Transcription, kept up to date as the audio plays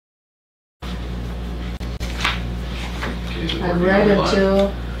I've read until...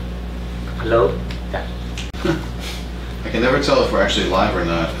 Hello? Yeah. I can never tell if we're actually live or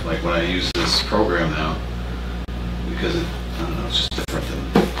not, like when I use this program now, because it, I don't know, it's just different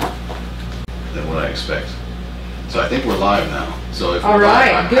than what I expect. So I think we're live now. So if we're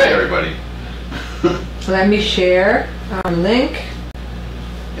live, good. Hi everybody. Let me share our link.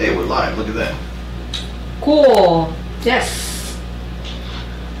 Hey, we're live, look at that. Cool. Yes.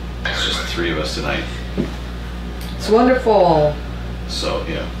 It's just the three of us tonight. It's wonderful. So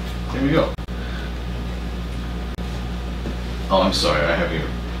yeah, here we go. Oh, I'm sorry, I have you.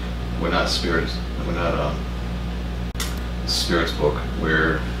 We're not spirits. We're not spirits book.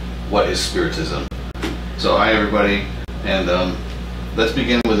 We're what is Spiritism? So hi everybody, and let's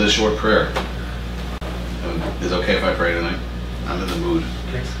begin with a short prayer. Is it okay if I pray tonight? I'm in the mood.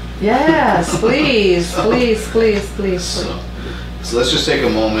 Yes, please, please, please, please. So let's just take a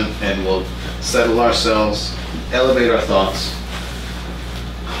moment and we'll settle ourselves, elevate our thoughts,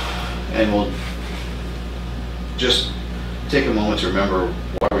 and we'll just take a moment to remember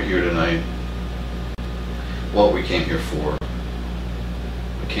why we're here tonight, what we came here for.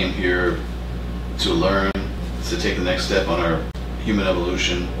 We came here to learn, to take the next step on our human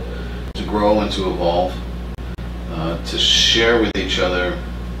evolution, to grow and to evolve, to share with each other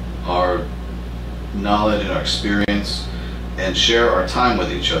our knowledge and our experience, and share our time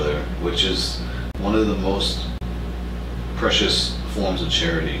with each other, which is one of the most precious forms of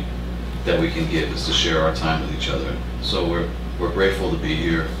charity that we can give, is to share our time with each other. So we're grateful to be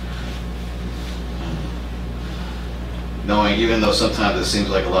here, knowing even though sometimes it seems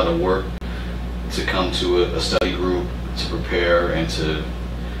like a lot of work to come to a study group, to prepare and to,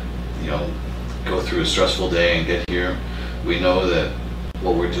 you know, go through a stressful day and get here, we know that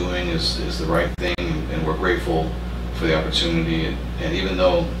what we're doing is the right thing, and we're grateful for the opportunity. And even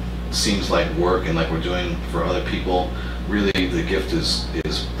though it seems like work and like we're doing for other people, really the gift is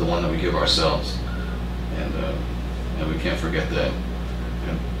the one that we give ourselves, and we can't forget that.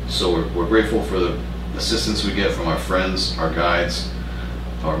 And so we're grateful for the assistance we get from our friends, our guides,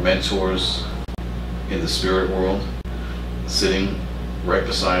 our mentors in the spirit world, sitting right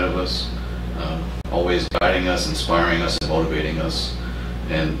beside of us, always guiding us, inspiring us, and motivating us,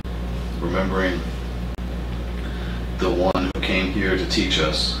 and remembering the one who came here to teach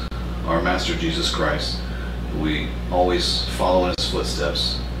us, our Master Jesus Christ. We always follow in his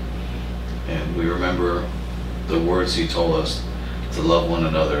footsteps, and we remember the words he told us to love one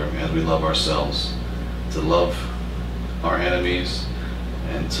another as we love ourselves, to love our enemies,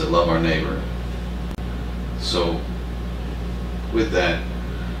 and to love our neighbor. So with that,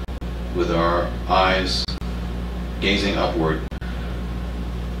 with our eyes gazing upward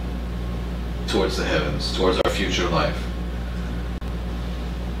towards the heavens, towards our future life,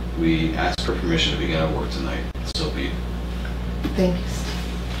 we ask for permission to begin our work tonight. So be it. Thank you.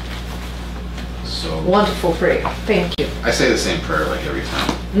 So Wonderful prayer. Thank you. I say the same prayer like every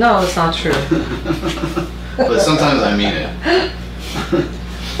time. No, it's not true. But sometimes I mean it.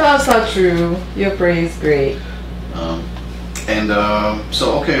 That's not true. Your prayer is great.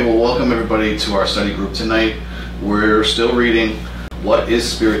 So okay, well, welcome everybody to our study group tonight. We're still reading What is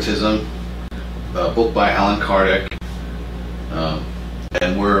Spiritism, a book by Allan Kardec,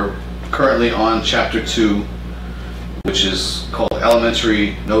 and we're currently on chapter 2, which is called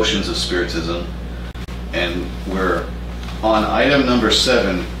Elementary Notions of Spiritism, and we're on item number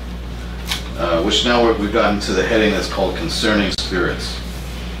 7, which now we've gotten to the heading that's called Concerning Spirits.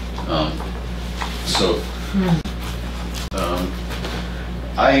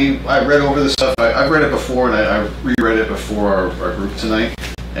 I read over this stuff. I've read it before, and I reread it before our group tonight,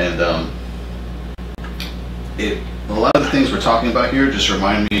 and a lot of the things we're talking about here just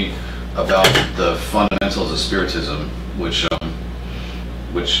remind me about the fundamentals of Spiritism, which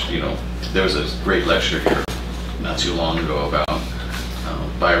you know, there was a great lecture here not too long ago about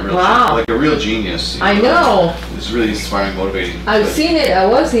by a real like a real genius. I know. It's really inspiring, motivating. I've seen it. I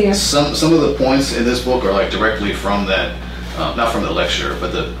was here. Some of the points in this book are like directly from that. Not from the lecture,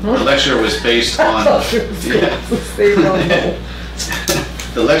 but the lecture was based on.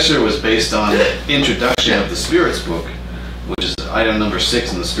 The lecture was based on the introduction of the Spirits book, which is item number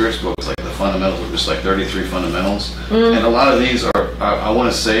 6 in the Spirits book. It's like the fundamentals, just like 33 fundamentals, and a lot of these are, I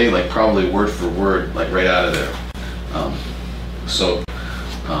want to say, like probably word for word, like right out of there.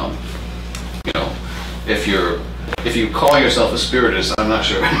 You know, if you call yourself a Spiritist, I'm not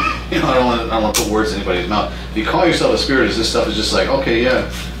sure. You know, I don't want to put words in anybody's mouth. If you call yourself a Spiritist, this stuff is just like, okay, yeah,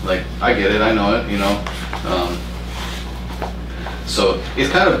 like I get it, I know it, you know. So it's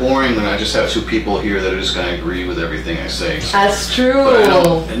kind of boring when I just have two people here that are just going to agree with everything I say. That's true.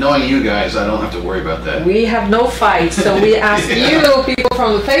 And knowing you guys, I don't have to worry about that. We have no fights, so we ask you, people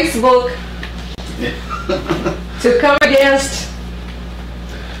from the Facebook, to come against.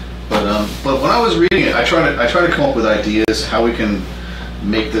 But when I was reading it, I try to come up with ideas how we can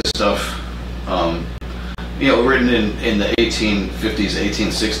make this stuff, written in the 1850s,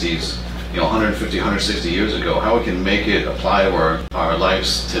 1860s, 150, 160 years ago, how we can make it apply to our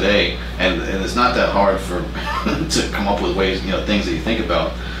lives today. And it's not that hard for to come up with ways, things that you think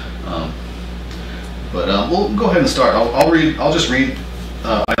about. We'll go ahead and start. I'll just read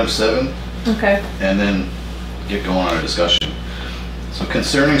item 7. Okay. And then get going on our discussion. So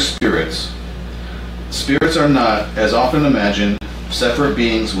concerning spirits. Spirits are not, as often imagined, separate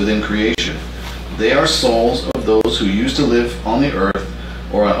beings within creation. They are souls of those who used to live on the earth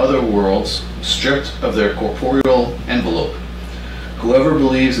or on other worlds, stripped of their corporeal envelope. Whoever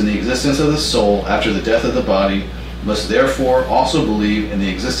believes in the existence of the soul after the death of the body must therefore also believe in the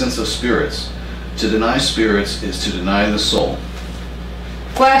existence of spirits. To deny spirits is to deny the soul.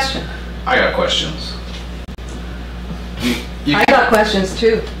 Question. I got questions. I got questions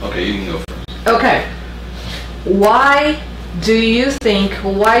too. Okay, you can go first. Okay. Why do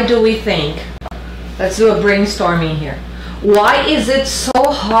we think, let's do a brainstorming here. Why is it so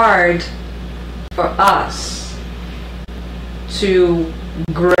hard for us to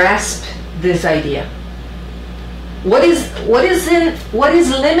grasp this idea? What is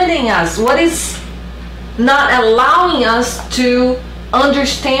limiting us? What is not allowing us to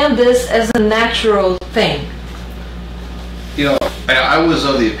understand this as a natural thing? I was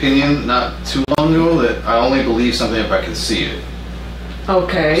of the opinion not too long ago that I only believe something if I can see it.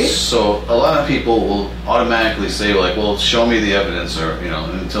 Okay. So a lot of people will automatically say, like, well, show me the evidence, or,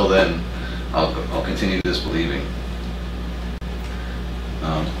 and until then, I'll continue disbelieving.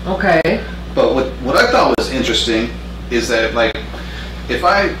 Okay. But what I thought was interesting is that, like, if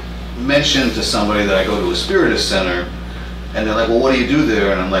I mention to somebody that I go to a Spiritist center, and they're like, well, what do you do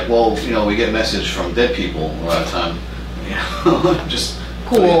there? And I'm like, well, we get message from dead people a lot of time. Just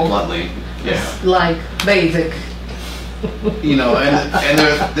cool. Bluntly. Yeah. Like basic. And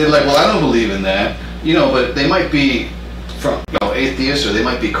they're like, well, I don't believe in that. But they might be from atheist, or they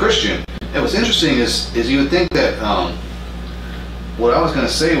might be Christian. And what's interesting is you would think that what I was going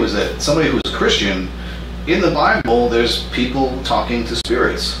to say was that somebody who's Christian, in the Bible, there's people talking to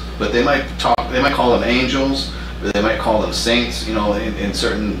spirits, but they might call them angels, or they might call them saints, in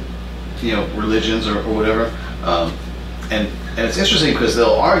certain religions or whatever. And it's interesting because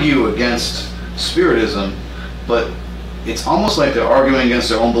they'll argue against Spiritism, but it's almost like they're arguing against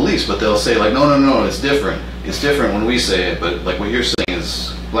their own beliefs, but they'll say, like, no, it's different. It's different when we say it, but like what you're saying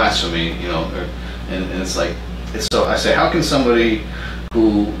is blasphemy, and it's like, so I say, how can somebody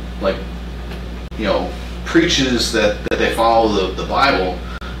who, like, preaches that they follow the Bible,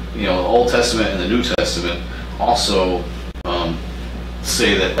 the Old Testament and the New Testament, also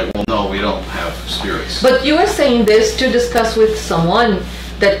say that, like, well, no, we don't have spirits. But you are saying this to discuss with someone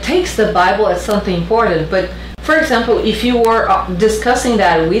that takes the Bible as something important. But for example, if you were discussing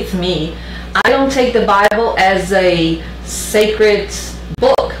that with me, I don't take the Bible as a sacred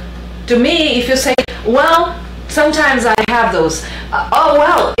book. To me, if you say, well, sometimes I have those.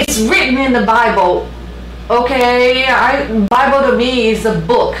 Well, it's written in the Bible. Okay, Bible to me is a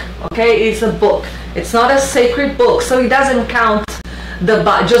book. Okay, it's a book. It's not a sacred book, so it doesn't count.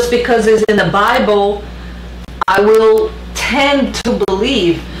 Just because it's in the Bible, I will tend to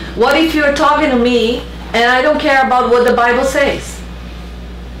believe. What if you're talking to me and I don't care about what the Bible says?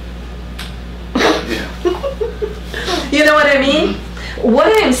 Yeah. You know what I mean? Mm-hmm.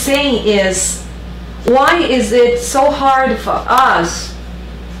 What I'm saying is, why is it so hard for us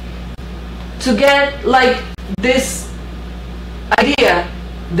to get, like, this idea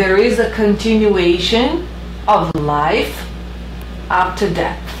there is a continuation of life after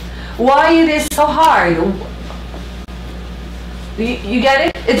death? Why it is so hard? You get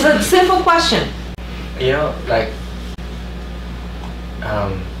it? It's a simple question. Like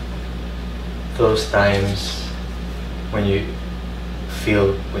those times when you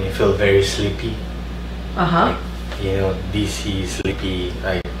feel very sleepy. Uh-huh. Like, DC sleepy,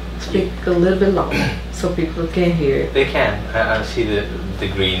 like. Speak a little bit louder so people can hear. They can. I see the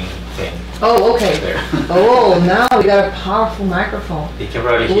green thing. Oh, okay. There. Oh, now we got a powerful microphone. You can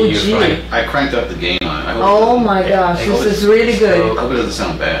probably hear you fine. I cranked up the gain on it. Oh my gosh, this is really good. I hope it doesn't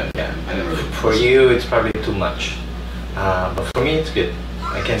sound bad. Yeah. I didn't really. For you, it's probably too much. But for me, it's good.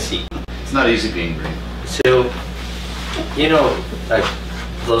 I can see. It's not easy being green. So, like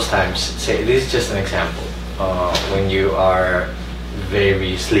those times, say this is just an example. When you are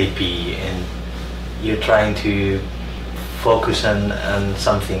very sleepy and you're trying to focus on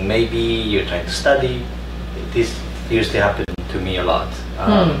something. Maybe you're trying to study. This used to happen to me a lot.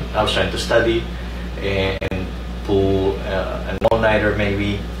 I was trying to study and pull an all-nighter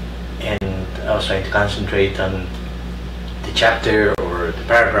maybe, and I was trying to concentrate on the chapter or the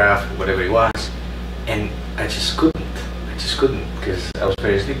paragraph, whatever it was, and I just couldn't because I was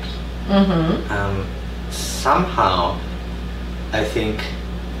very sleepy. Somehow I think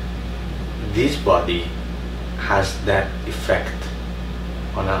this body has that effect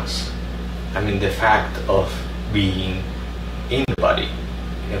on us. I mean, the fact of being in the body,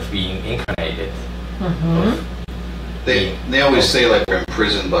 of being incarnated. They always say like we're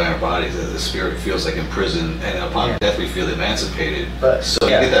imprisoned by our bodies, that the spirit feels like imprisoned, and upon death we feel emancipated. But, so you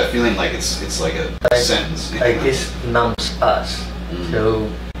get that feeling like it's like a sentence. Like this numbs us. So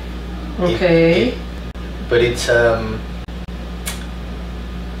okay. But it's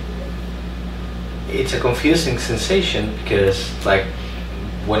a confusing sensation because like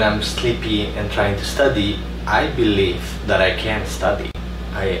when I'm sleepy and trying to study, I believe that I can study.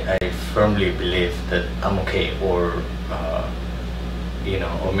 I firmly believe that I'm okay, or you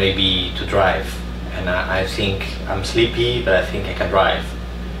know, or maybe to drive, and I think I'm sleepy, but I think I can drive,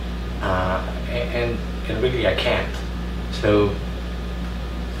 and really I can't. So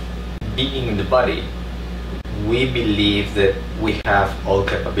being in the body, we believe that we have all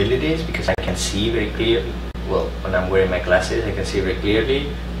capabilities because I can see very clearly. Well, when I'm wearing my glasses, I can see very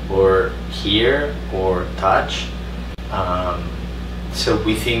clearly, or hear, or touch. So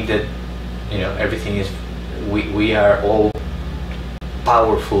we think that, you know, everything is, we are all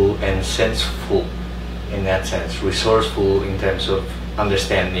powerful and senseful in that sense, resourceful in terms of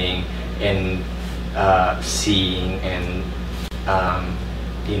understanding and seeing and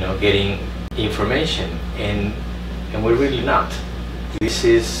you know, getting information, and we're really not. This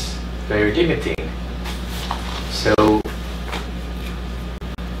is very limiting. So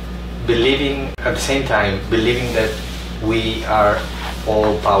believing at the same time, believing that we are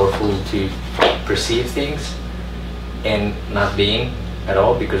all powerful to perceive things and not being at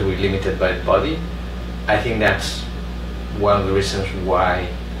all because we're limited by the body, I think that's one of the reasons why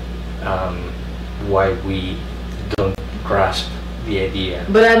we don't grasp the idea.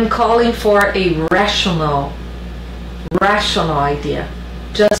 But I'm calling for a rational idea,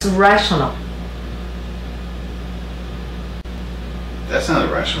 just rational. That sounded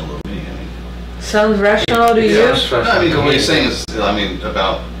rational to me. I mean, Sounds rational to you? no, I mean, what he's saying is, I mean,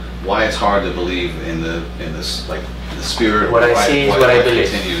 about why it's hard to believe in this, like the spirit. What I see is what I believe.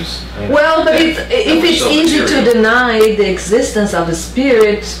 Continues. Well, but if it's so easy to material. deny the existence of a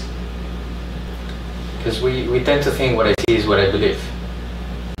spirit, Because we tend to think what I see is what I believe.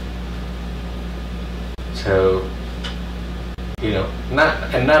 So, you know,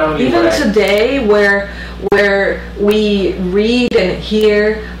 not only even what today, where we read and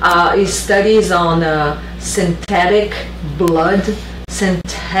hear studies on synthetic blood,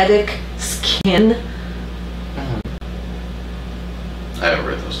 synthetic skin. I haven't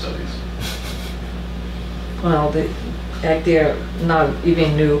read those studies. Well, they're not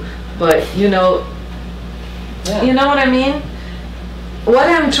even new, but you know what I mean? What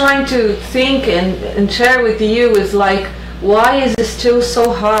I'm trying to think and share with you is like, why is it still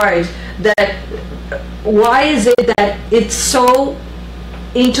so hard why is it that it's so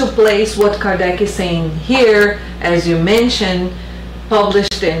into place what Kardec is saying here, as you mentioned,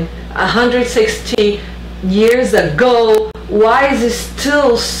 published in 160 years ago, why is it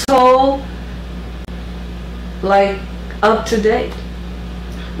still so like up to date?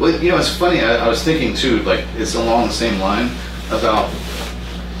 Well, you know, it's funny, I was thinking too, like, it's along the same line about,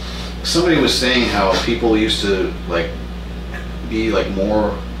 somebody was saying how people used to, like, be, like,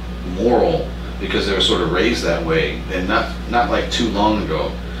 more moral because they were sort of raised that way, and not like too long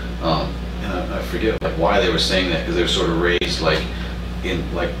ago, and I forget, like, why they were saying that, because they were sort of raised, like,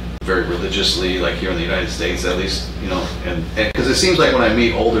 in, like, very religiously, like here in the United States at least, you know, and because it seems like when I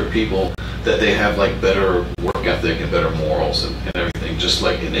meet older people that they have like better work ethic and better morals and everything, just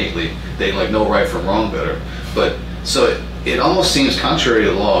like innately, they like know right from wrong better. But so it almost seems contrary to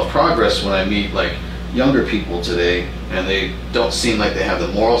the law of progress when I meet like younger people today and they don't seem like they have the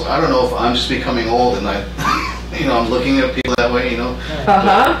morals. I don't know if I'm just becoming old and I, you know, I'm looking at people that way, you know.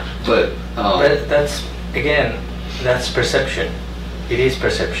 But that's, again, that's perception. It is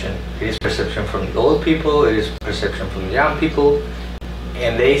perception. It is perception from the old people, it is perception from the young people,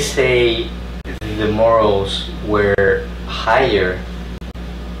 and they say the morals were higher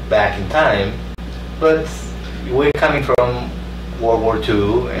back in time, but we're coming from World War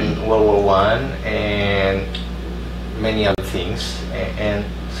II and World War I and many other things, and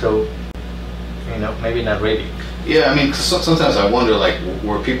so maybe not really. Yeah, I mean, sometimes I wonder, like,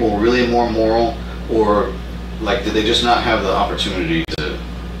 were people really more moral, or like did they just not have the opportunity to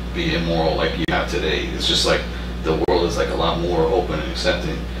be immoral like you have today? It's just like the world is like a lot more open and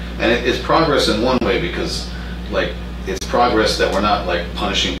accepting, and it's progress in one way because like it's progress that we're not like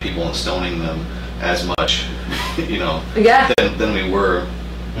punishing people and stoning them as much, Yeah. than we were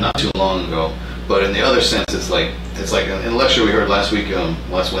not too long ago. But in the other sense, it's like in the lecture we heard last week,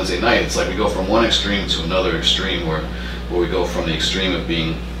 last Wednesday night. It's like we go from one extreme to another extreme, where we go from the extreme of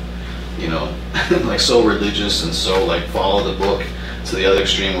being, like so religious and so like follow the book, to the other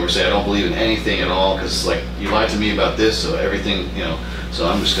extreme where we say I don't believe in anything at all because like you lied to me about this, so everything, so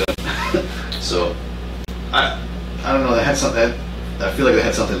I'm just gonna. So I don't know. That had something. I feel like that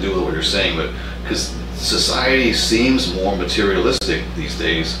had something to do with what you're saying, but because society seems more materialistic these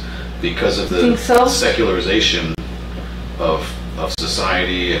days. Because of the secularization of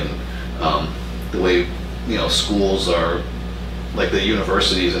society and the way schools are, like the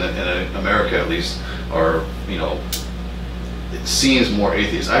universities in America at least are, it seems more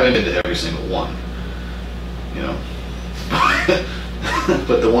atheist. I haven't been to every single one,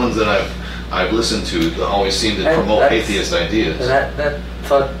 but the ones that I've listened to always seem to promote atheist ideas.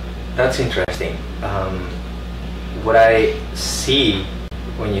 That's interesting. What I see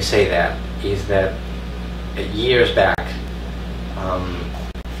when you say that is that years back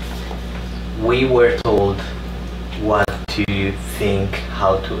we were told what to think,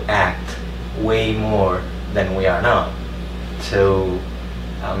 how to act way more than we are now. So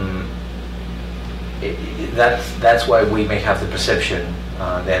that's why we may have the perception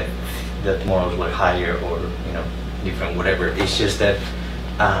that morals were higher or different, whatever. It's just that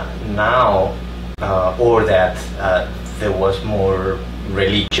now or that there was more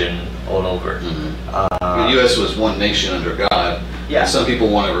religion all over. The U.S. was one nation under God. Yeah. Some people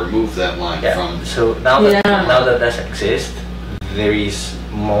want to remove that line from. So now that exists, there is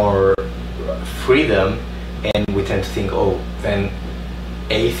more freedom, and we tend to think, then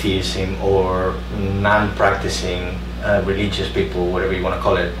atheism or non-practicing religious people, whatever you want to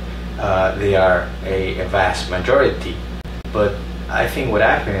call it, they are a vast majority. But I think what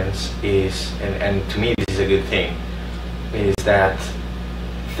happens is, and to me this is a good thing, is that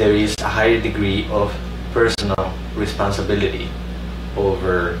there is a higher degree of personal responsibility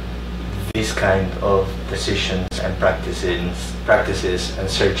over this kind of decisions and practices and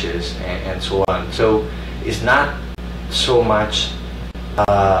searches and so on. So it's not so much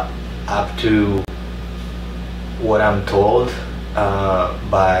up to what I'm told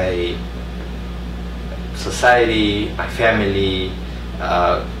by society, my family,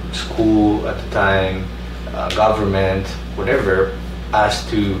 school at the time, government, whatever, as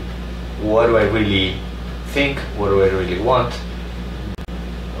to what do I really think, what do I really want,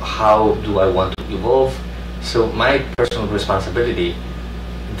 how do I want to evolve. So my personal responsibility,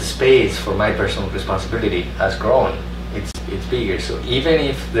 the space for my personal responsibility has grown. It's bigger. So even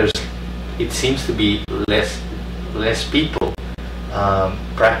if it seems to be less people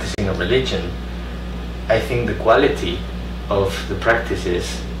practicing a religion, I think the quality of the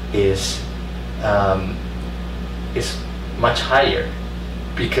practices is much higher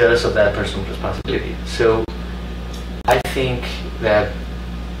because of that personal responsibility. So I think that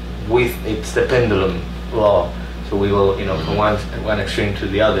it's the pendulum law. So we will, from one extreme to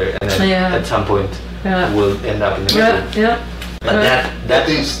the other, and then at some point we'll end up in the middle. But that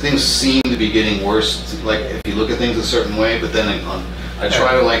things seem to be getting worse. Like if you look at things a certain way, but then I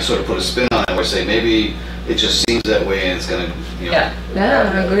try to like sort of put a spin on it, where say maybe it just seems that way, and it's gonna,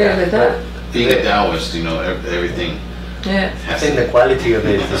 I agree with that. Being a Taoist, everything. Yeah. I think the quality of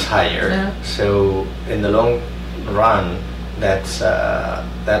it is higher. Yeah. So in the long run, that's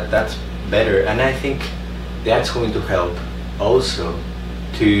better, and I think that's going to help also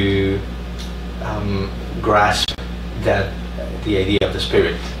to grasp the idea of the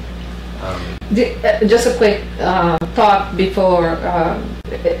spirit. Just a quick thought before,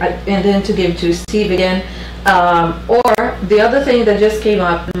 and then to give to Steve again. Or the other thing that just came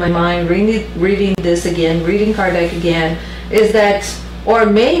up in my mind, reading this again, reading Kardec again, is that, or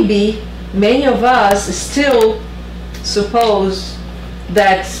maybe many of us still suppose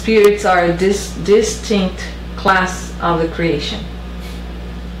that spirits are a distinct class of the creation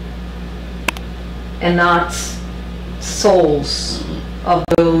and not souls of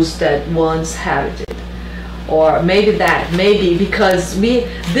those that once habited. Or maybe because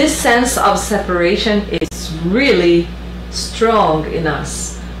this sense of separation is really strong in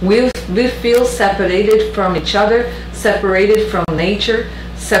us. We feel separated from each other, separated from nature,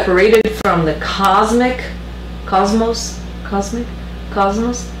 separated from the cosmos,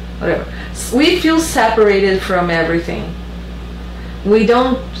 cosmos, whatever. We feel separated from everything. We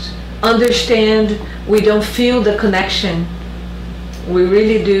don't understand, we don't feel the connection. We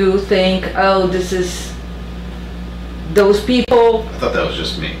really do think, oh, this is those people. I thought that was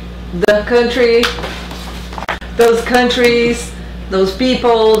just me. The country, those countries, those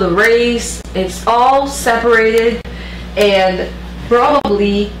people, the race, it's all separated, and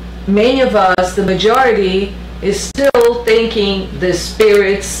probably many of us, the majority, is still thinking the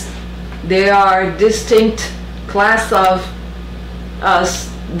spirits, they are distinct class of us,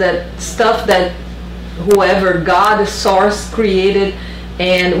 that stuff that whoever God, source, created,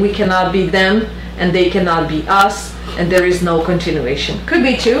 and we cannot be them, and they cannot be us, and there is no continuation. Could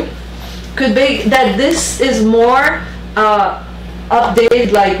be too. Could be that this is more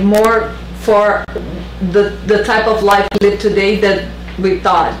updated, like more for the type of life we live today that we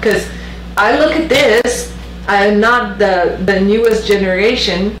thought. Because I look at this, I am not the newest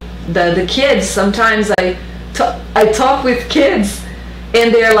generation, the kids. Sometimes I talk with kids,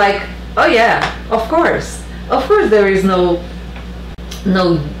 and they're like, oh yeah, of course there is no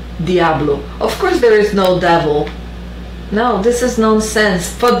Diablo, of course there is no devil. No, this is nonsense.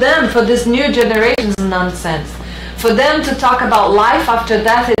 For them, for this new generation, is nonsense. For them to talk about life after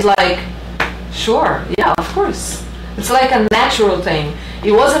death is like, sure, yeah, of course. It's like a natural thing.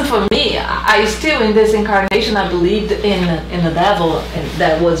 It wasn't for me. I still, in this incarnation, I believed in the devil, and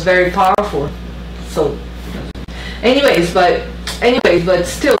that was very powerful. So, anyways, but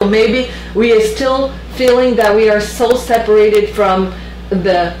still, maybe we are still feeling that we are so separated from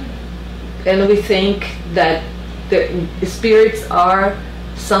and we think that the spirits are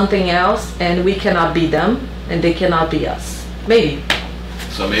something else, and we cannot be them, and they cannot be us. Maybe.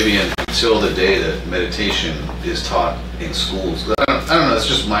 So maybe until the day that meditation is taught in schools. I don't know. It's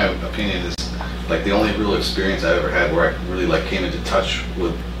just my opinion. Is like the only real experience I ever had where I really like came into touch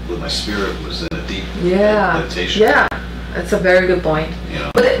with my spirit was in a deep meditation. Yeah, that's a very good point. You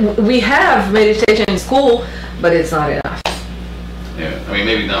know? But we have meditation in school, but it's not enough. Yeah, I mean,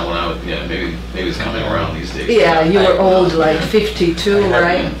 maybe not when I was. Yeah, maybe it's coming around these days. Yeah, you were old, like 52,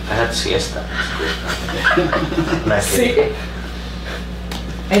 right? I had siesta. See?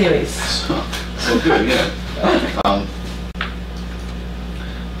 Anyways. So good, yeah.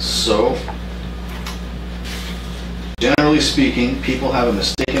 So, generally speaking, people have a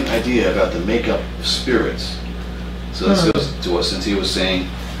mistaken idea about the makeup of spirits. So this goes to what Cynthia was saying,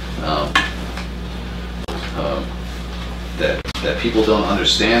 that people don't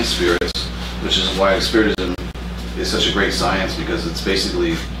understand spirits, which is why Spiritism is such a great science, because it's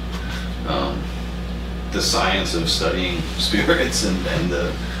basically the science of studying spirits and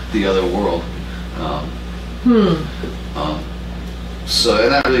the other world. So,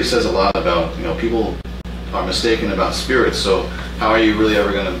 and that really says a lot about, people are mistaken about spirits. So how are you really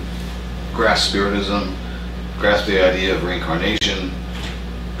ever going to grasp Spiritism, grasp the idea of reincarnation,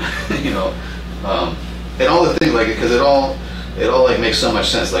 and all the things, like, because it all like makes so much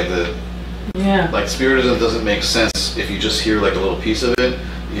sense. Like like Spiritism doesn't make sense if you just hear like a little piece of it.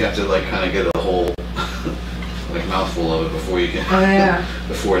 You have to like kind of get a whole like mouthful of it before you can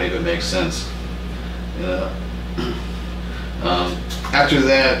before it even makes sense. After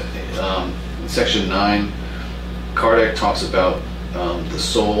that, in section 9, Kardec talks about the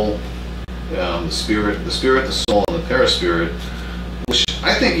soul, the spirit, the soul, and the paraspirit, which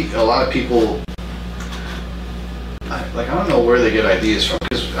I think a lot of people, I don't know where they get ideas from,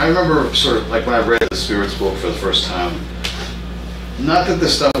 because I remember sort of like when I read the Spirits book for the first time, not that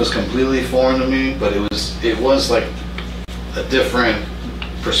this stuff was completely foreign to me, but it was like a different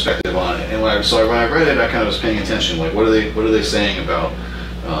perspective on it. And when I read it, I kind of was paying attention, like what are they saying about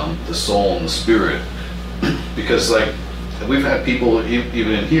the soul and the spirit? Because like we've had people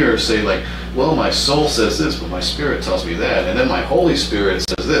even in here say like, well, my soul says this, but my spirit tells me that, and then my Holy Spirit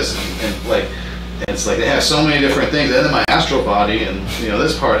says this, and it's like they have so many different things, and then my astral body, and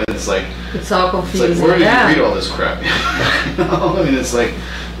this part, and it's like it's all confusing. It's like, where did you read all this crap? I mean, it's like,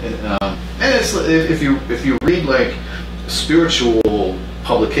 and it's if you read like spiritual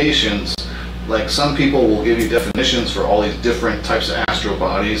publications, like some people will give you definitions for all these different types of astral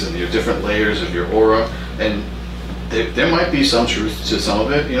bodies and your different layers of your aura, and there might be some truth to some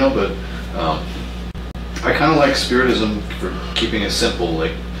of it, but I kind of like Spiritism for keeping it simple,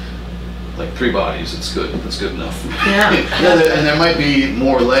 like 3 bodies. It's good. That's good enough. Yeah. And there might be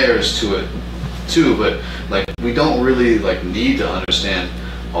more layers to it too, but like we don't really like need to understand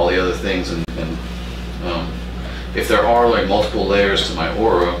all the other things, and if there are like multiple layers to my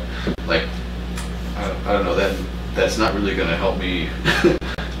aura, like I don't know, that's not really going to help me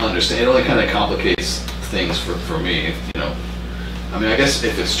understand. It only kind of complicates things for me, I mean, I guess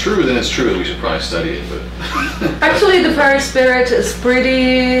if it's true, then it's true. We should probably study it, but Actually, the Spirit is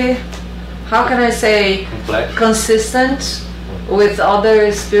pretty, how can I say, Complex. consistent with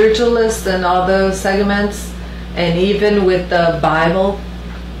other spiritualists and other segments, and even with the Bible.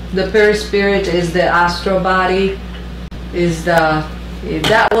 The Spirit is the astral body, is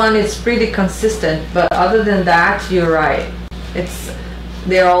that one is pretty consistent. But other than that, you're right.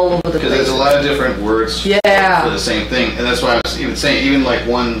 They're all over the place. because there's a lot of different words Yeah. for the same thing, and that's why I was even saying, even like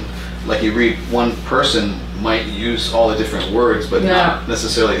you read one person might use all the different words, but Yeah. not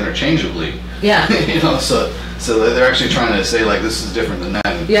necessarily interchangeably. Yeah. You know, so they're actually trying to say like this is different than that.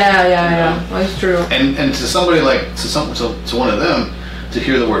 And, Yeah. That's true. And to somebody like to one of them to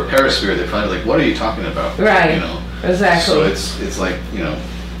hear the word perispirit, they're probably like, what are you talking about? Right. You know. Exactly. So it's like, you know,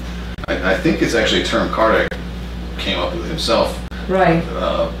 I think it's actually a term Kardec came up with himself. Right.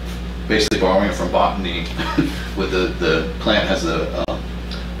 Basically borrowing from botany, with the plant has a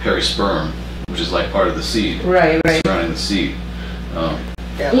perisperm, which is like part of the seed. Right. Surrounding the seed.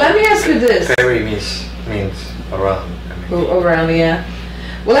 Yeah. Let me ask you this. Peri means around. I mean, Around, yeah.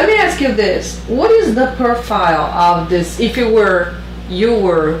 Well, let me ask you this. What is the profile of this, if you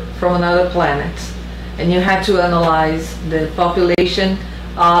were from another planet and you had to analyze the population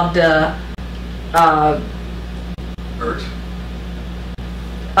of the Earth.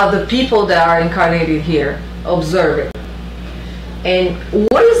 of the people that are incarnated here, observe it. And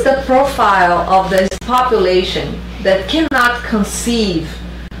what is the profile of this population that cannot conceive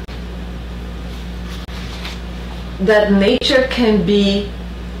that nature can be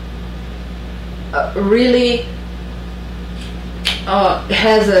really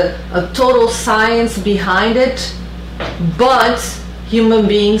has a total science behind it, but human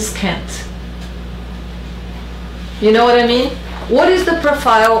beings can't? You know what I mean? What is the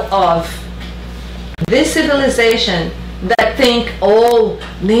profile of this civilization that think, oh,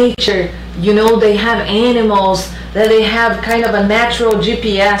 nature, you know, they have animals, that they have kind of a natural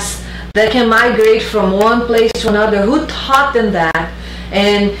GPS that can migrate from one place to another? Who taught them that?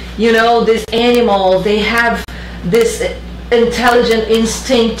 And, you know, these animals, they have this intelligent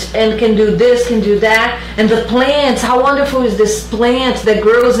instinct and can do this, can do that. And the plants, how wonderful is this plant that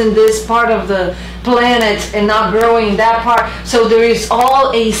grows in this part of the planet and not growing in that part? So there is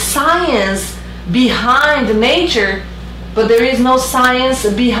all a science behind nature, but there is no science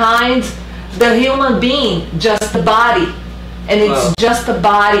behind the human being, just the body. And it's just the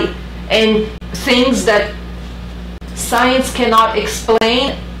body. And things that science cannot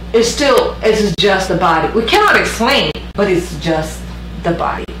explain, it's just the body. We cannot explain, but it's just the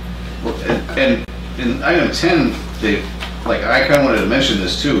body. Well, and in item 10, I kind of wanted to mention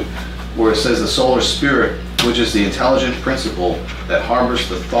this too, where it says the solar spirit, which is the intelligent principle that harbors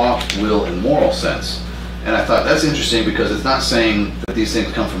the thought, will, and moral sense. And I thought that's interesting because it's not saying that these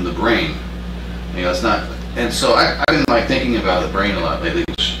things come from the brain. You know, it's not. And so I've been like thinking about the brain a lot lately,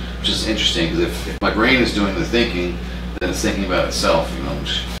 which is interesting, because if my brain is doing the thinking, then it's thinking about itself. You know,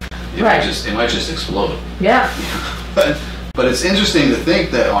 which it might just explode. Yeah. But it's interesting to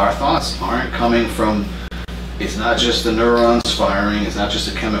think that our thoughts aren't coming from. It's not just the neurons firing. It's not just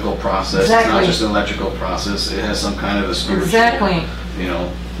a chemical process. Exactly. It's not just an electrical process. It has some kind of a spiritual, you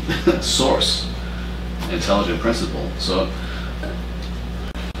know, source, intelligent principle. So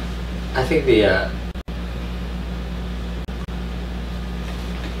I think the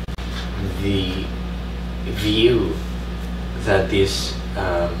view that this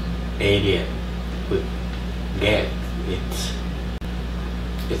alien would get,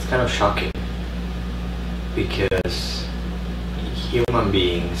 it's kind of shocking, because human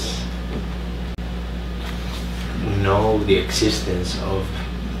beings know the existence of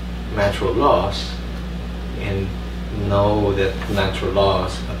natural laws and know that natural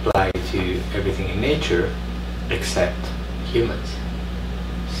laws apply to everything in nature except humans.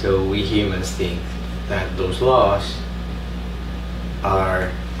 So we humans think that those laws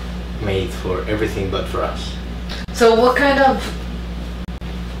are made for everything but for us. So what kind of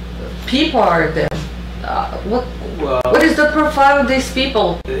people are them? What is the profile of these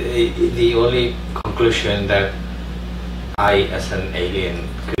people? The only conclusion that I, as an alien,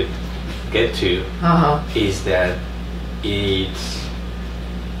 could get to is that it's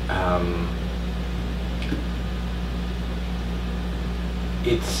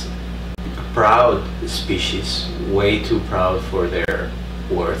a proud species, way too proud for their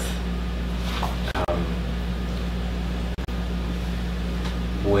worth,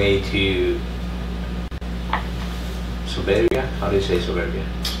 way too soberbia. How do you say soberbia?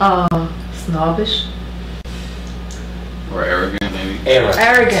 Snobbish. or arrogant, maybe. Arrogant.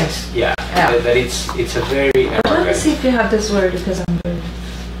 Arrogant. Yeah, Yeah. That it's a very Let me see arrogant, if you have this word because I'm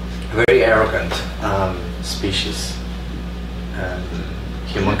very arrogant species,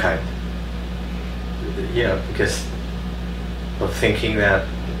 humankind. You know, because of thinking that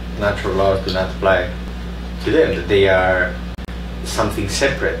natural laws do not apply to them, that they are something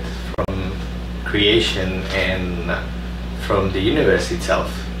separate from creation and from the universe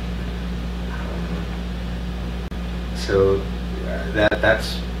itself. So that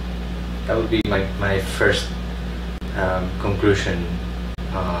would be my first conclusion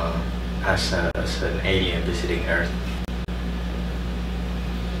as an alien visiting Earth.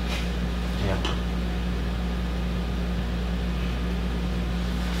 Yeah.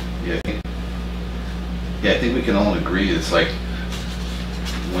 Yeah, I think we can all agree. It's like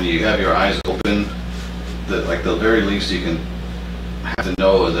when you have your eyes open, the very least you can have to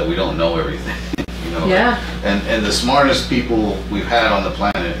know is that we don't know everything. You know. Yeah. And the smartest people we've had on the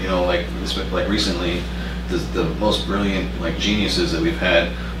planet, you know, like recently, the most brilliant like geniuses that we've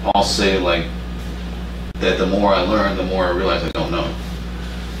had all say like that the more I learn, the more I realize I don't know.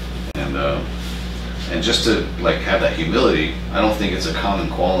 And just to like have that humility, I don't think it's a common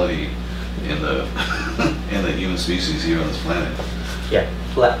quality in the in the human species here on this planet. Yeah.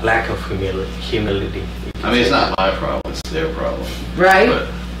 Lack of humility. I mean, it's not my problem; it's their problem. right. But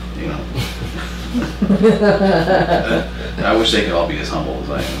you know, I wish they could all be as humble as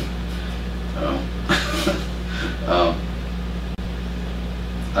I am. I don't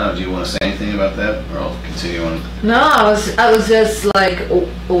know. Do you want to say anything about that, or I'll continue on? No, I was just like,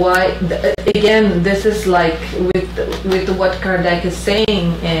 why? Again, this is like with what Kardec is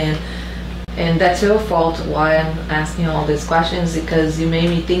saying, and that's your fault. Why I'm asking all these questions, because you made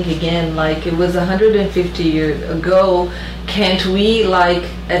me think again. Like it was 150 years ago. Can't we like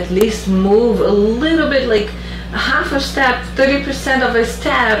at least move a little bit, like half a step, 30% of a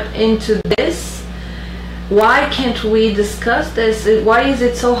step into this? Why can't we discuss this? Why is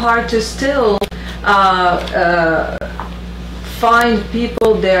it so hard to still find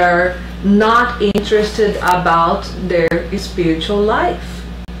people that are not interested about their spiritual life?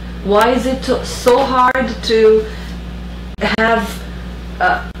 Why is it so hard to have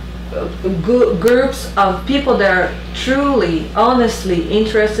groups of people that are truly, honestly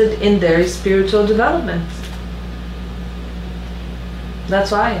interested in their spiritual development?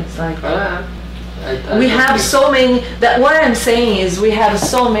 That's why it's like... we have so many, that what I'm saying is we have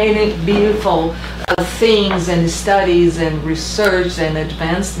so many beautiful things and studies and research and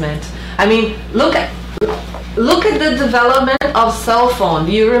advancement. I mean, look at the development of cell phone.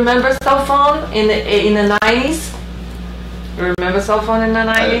 Do you remember cell phone in the 90s? You remember cell phone in the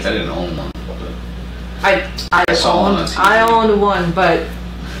 90s? I didn't own one. I owned one, but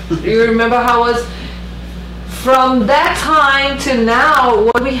you remember how it was? From that time to now,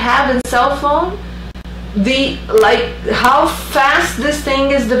 what we have in cell phone, how fast this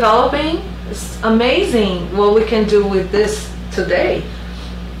thing is developing, it's amazing what we can do with this today.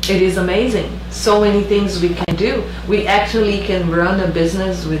 It is amazing. So many things we can do. We actually can run a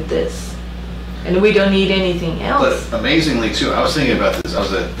business with this, and we don't need anything else. But amazingly too, I was thinking about this. I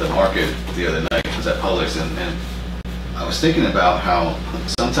was at the market the other night. I was at Publix, and I was thinking about how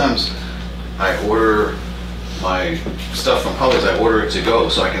sometimes I order my stuff from Publix, I order it to go,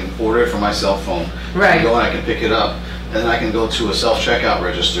 so I can order it from my cell phone. Right. I can go and I can pick it up, and then I can go to a self-checkout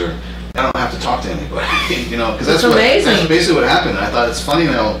register. I don't have to talk to anybody, you know, because that's basically what happened. I thought it's funny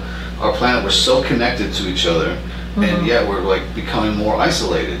how our planet, we're so connected to each other, and yet we're like becoming more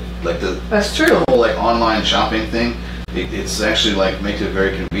isolated. Like that's true. The whole like online shopping thing, it's actually like makes it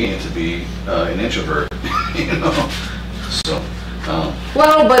very convenient to be an introvert, you know. So.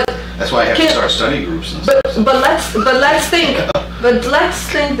 Well, but that's why I have to start study groups and stuff. But let's think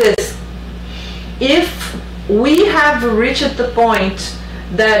this. If we have reached the point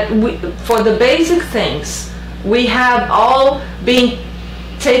that for the basic things, we have all been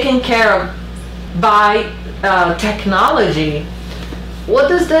taken care of by technology, what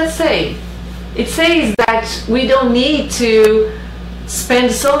does that say? It says that we don't need to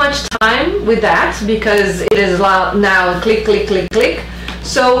spend so much time with that, because it is now click, click, click, click.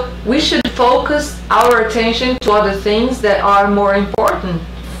 So we should focus our attention to other things that are more important.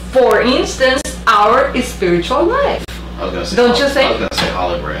 For instance, our spiritual life. I was gonna say, don't you think? I was going to say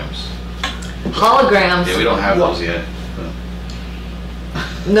holograms. Holograms. Yeah, we don't have those yet.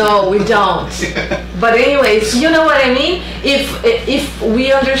 No, we don't. But anyways, you know what I mean? If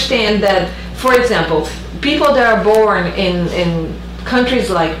we understand that, for example, people that are born in countries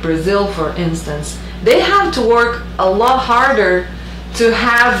like Brazil, for instance, they have to work a lot harder to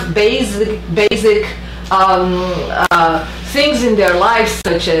have basic things in their lives,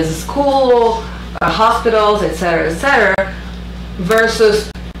 such as school, hospitals, etc.,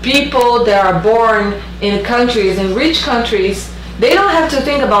 versus people that are born in countries, in rich countries. They don't have to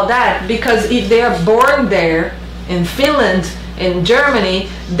think about that, because if they are born there in Finland, in Germany,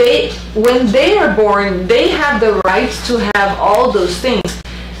 when they are born, they have the right to have all those things.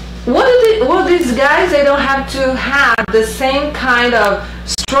 Well, these guys, they don't have to have the same kind of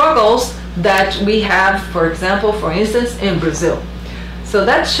struggles that we have, for example, for instance, in Brazil. So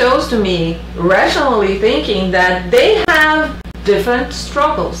that shows to me, rationally thinking, that they have different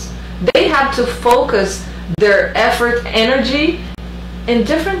struggles. They have to focus their effort, energy in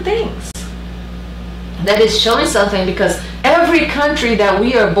different things. That is showing something, because every country that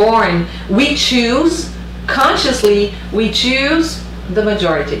we are born, we choose, consciously, we choose the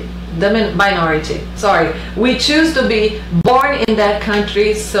majority, the minority. Sorry. We choose to be born in that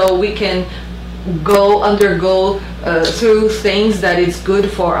country so we can undergo through things that is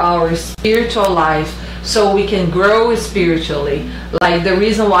good for our spiritual life, so we can grow spiritually. Like the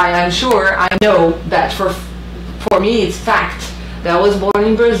reason why I know that for me it's fact that I was born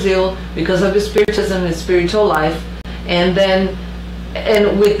in Brazil because of the Spiritism and spiritual life, and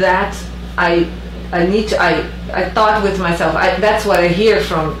with that I thought with myself, that's what I hear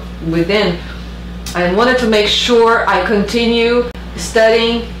from within. I wanted to make sure I continue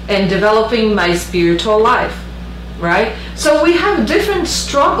studying and developing my spiritual life, right? So we have different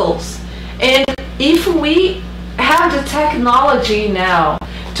struggles, and if we have the technology now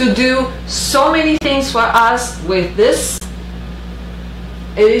to do so many things for us with this,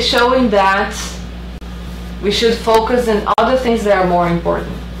 it is showing that we should focus on other things that are more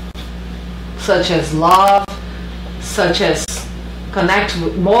important, such as love, such as connect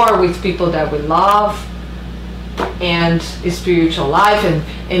more with people that we love, and spiritual life,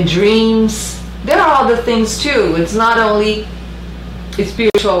 and dreams. There are other things too. It's not only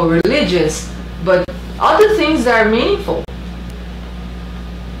spiritual or religious, but other things that are meaningful.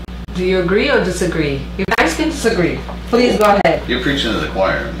 Do you agree or disagree? You guys can disagree. Please go ahead. You're preaching to the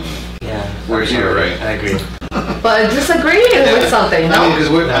choir. Yeah. We're here, right? I agree. But disagreeing with something, no? Because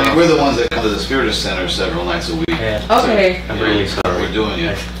we're the ones that come to the Spiritist Center several nights a week. Yeah. Okay. I'm really sorry. We're doing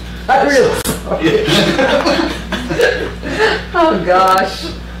it. I'm really sorry. Oh gosh.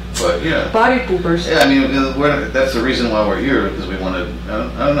 But yeah. Body poopers. Yeah, I mean, that's the reason why we're here, because we want to.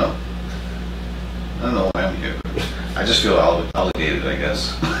 I don't know. I don't know why I'm here. I just feel obligated, I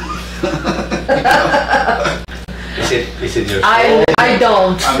guess. Is it your soul? I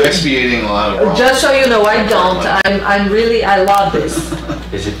don't. I'm expiating a lot of wrong. Just so you know, I don't. I love this.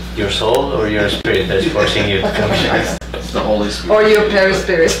 Is it your soul or your spirit that's forcing you to come here? It's the Holy Spirit. Or your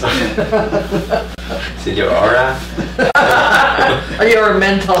perispirit. Is it your aura? Or your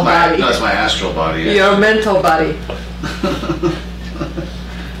mental body. No, it's my astral body. Yeah. Your mental body.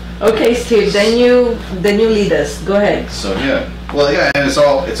 Okay, Steve. Then you lead us. Go ahead. So yeah, well yeah, and it's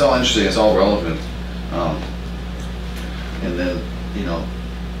all interesting. It's all relevant. And then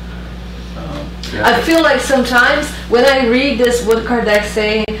I feel like sometimes when I read this, what Kardec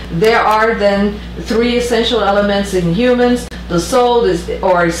saying, there are then three essential elements in humans: the soul,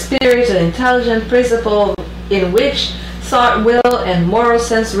 or spirit, an intelligent principle in which thought, will, and moral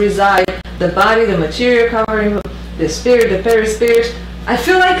sense reside. The body, the material covering, the spirit, the perispirit. I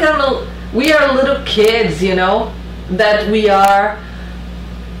feel like we are little kids, that we are,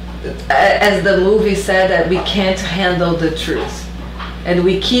 as the movie said, that we can't handle the truth. And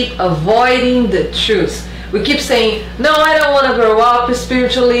we keep avoiding the truth. We keep saying, no, I don't want to grow up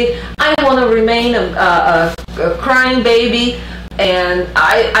spiritually. I want to remain a crying baby, and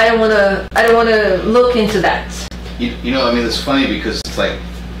I don't want to look into that. It's funny because it's like,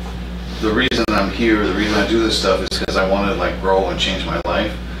 the reason I'm here, the reason I do this stuff is because I want to grow and change my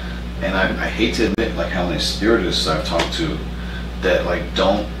life. And I hate to admit how many spiritists I've talked to that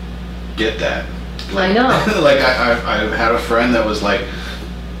don't get that. I know. I had a friend that was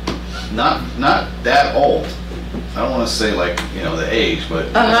not that old. I don't want to say the age,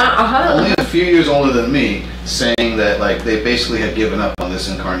 but only a few years older than me, saying that they basically had given up on this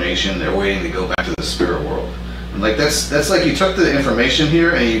incarnation. They're waiting to go back to the spirit world. And that's like you took the information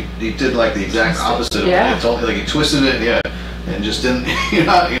here and you did the exact opposite of what you told me. You twisted it, and just didn't. You're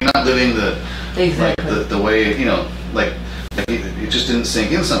not living the the way it just didn't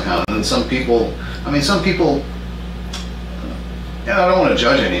sink in somehow. And then some people. And I don't want to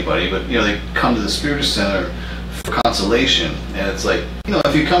judge anybody, but they come to the Spiritist Center for consolation, and it's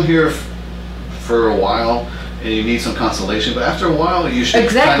if you come here for a while and you need some consolation, but after a while you should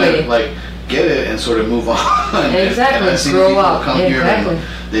kind of get it and sort of move on. Exactly. And I see Grow people up. come here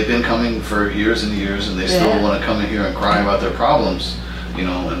they've been coming for years and years, and they still want to come in here and cry about their problems, you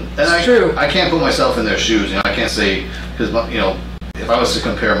know. And true. I can't put myself in their shoes. You know, I can't say, because, you know, if I was to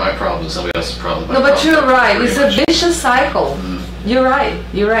compare my problem to somebody else's problem. No, but you're right. It's a vicious cycle. You're right.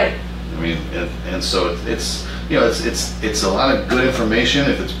 You're right. I mean, and so it's you know, it's a lot of good information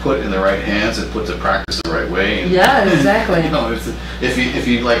if it's put in the right hands and put to practice the right way. And, yeah, exactly. You know, if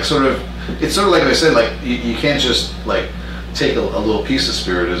you like sort of, it's sort of like I said, like you can't just like take a little piece of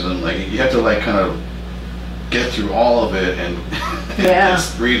Spiritism. Like you have to like kind of get through all of it and,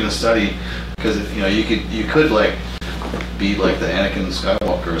 and read and study, because you know you could like be like the Anakin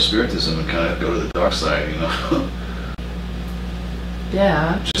Skywalker of Spiritism and kind of go to the dark side, you know.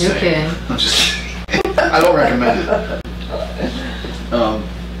 Yeah, you can. I'm just kidding. I don't recommend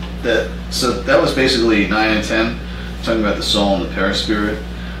it. So that was basically 9 and 10, talking about the soul and the perispirit.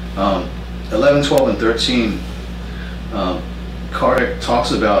 11, 12, and 13, Kardec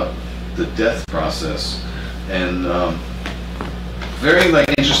talks about the death process, and very like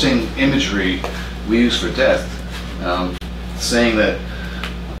interesting imagery we use for death, saying that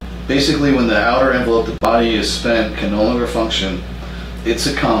basically when the outer envelope, the body is spent, can no longer function, it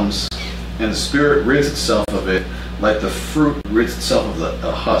succumbs, and the spirit rids itself of it like the fruit rids itself of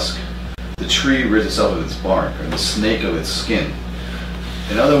the husk, the tree rids itself of its bark, or the snake of its skin.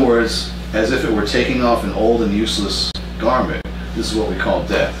 In other words, as if it were taking off an old and useless garment. This is what we call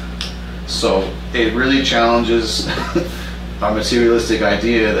death. So it really challenges our materialistic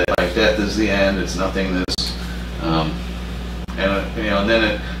idea that like death is the end, it's nothingness, and you know, and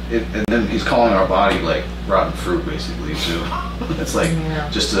then and then he's calling our body like rotten fruit, basically, too. It's like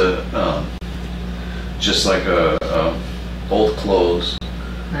just like a old clothes,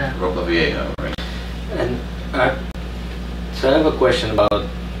 ropa vieja, right? And so I have a question about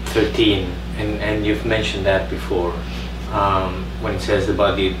 13, and you've mentioned that before, when it says the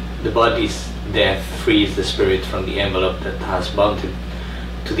body's death frees the spirit from the envelope that has bound it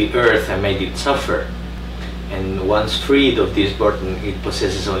to the earth and made it suffer. And once freed of this burden, it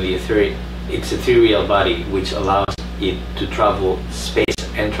possesses only its ethereal body, which allows it to travel space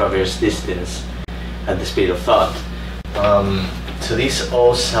and traverse distance at the speed of thought. So this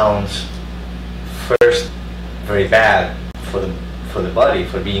all sounds, first, very bad for the body,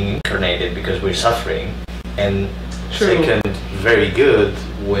 for being incarnated, because we're suffering, and second, very good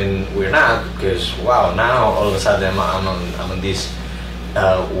when we're not, because wow, now all of a sudden I'm on this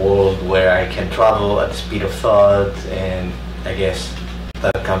world where I can travel at the speed of thought, and I guess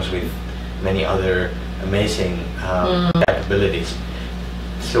that comes with many other amazing capabilities.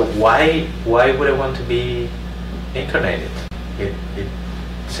 So why would I want to be incarnated? It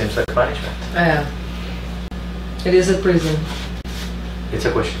seems like punishment. Yeah. It is a prison. It's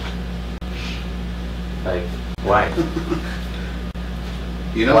a question. Like, why?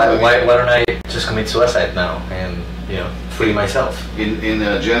 You know, why don't I just commit suicide now and, you know, free myself? In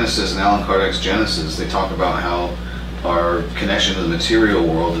Genesis, in Allan Kardec's Genesis, they talk about how our connection to the material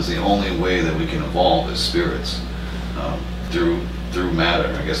world is the only way that we can evolve as spirits, through matter,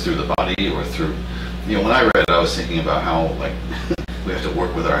 I guess, through the body, or through, you know, when I read it, I was thinking about how like we have to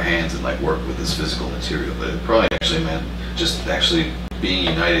work with our hands and like work with this physical material, but it probably actually meant just actually being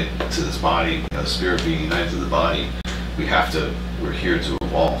united to this body, you know, the spirit being united to the body. We're here to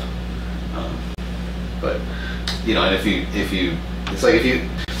evolve. But you know, and if you, it's like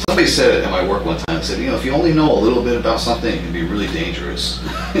somebody said it at my work one time. Said, you know, if you only know a little bit about something, it can be really dangerous.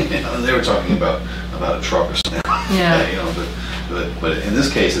 You know, and they were talking about a truck or something. Yeah. You know, but in this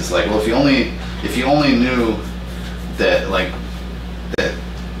case, it's like, well, if you only knew that like that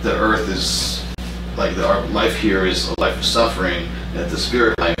the earth is like our life here is a life of suffering, that the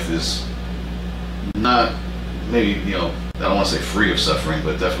spirit life is not, maybe, you know, I don't want to say free of suffering,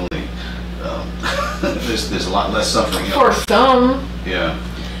 but definitely there's a lot less suffering, you know. For some. Yeah.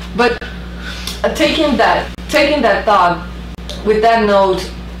 But taking that thought, with that note,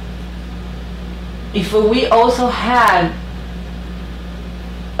 if we also had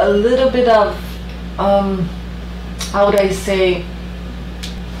a little bit of how would I say,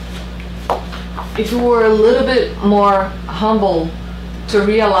 if we were a little bit more humble to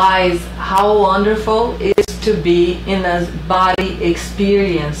realize how wonderful it is to be in a body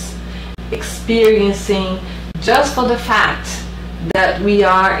experiencing just for the fact that we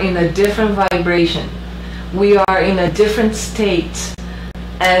are in a different vibration, we are in a different state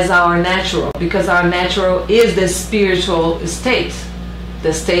as our natural, because our natural is the spiritual state,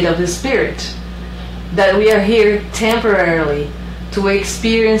 the state of the spirit, that we are here temporarily to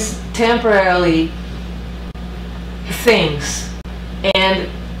experience temporarily things. And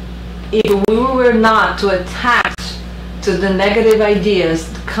if we were not to attach to the negative ideas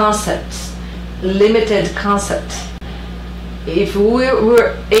concepts, limited concepts. If we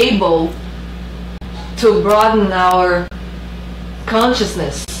were able to broaden our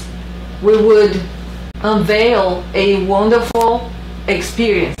consciousness, we would unveil a wonderful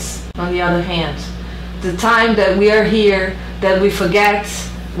experience. On the other hand, the time that we are here, that we forget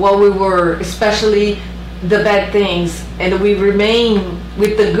what we were, especially the bad things, and we remain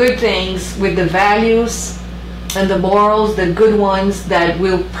with the good things, with the values and the morals, the good ones that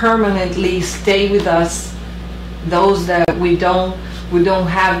will permanently stay with us, those that we don't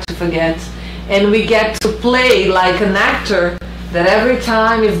have to forget. And we get to play like an actor that every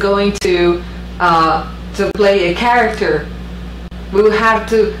time is going to play a character. We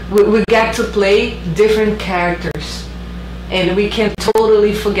get to play different characters, and we can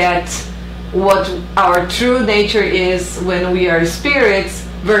totally forget what our true nature is when we are spirits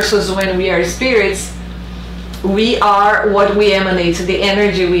versus when we are spirits. We are what we emanate, the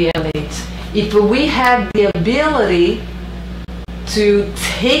energy we emanate. If we had the ability to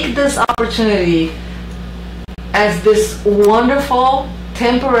take this opportunity as this wonderful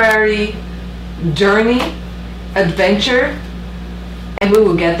temporary journey, adventure, and we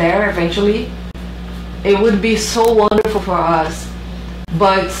will get there eventually, it would be so wonderful for us.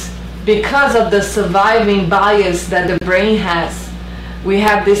 But because of the surviving bias that the brain has, we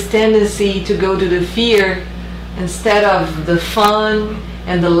have this tendency to go to the fear instead of the fun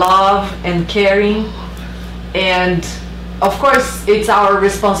and the love and caring. And of course, it's our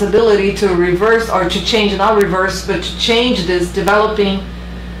responsibility to reverse, or to change, not reverse, but to change this, developing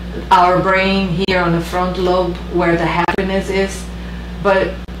our brain here on the front lobe where the happiness is.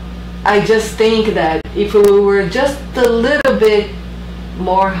 But I just think that if we were just a little bit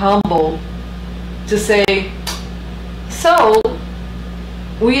more humble to say, so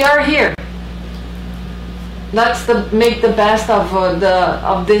we are here, let's make the best of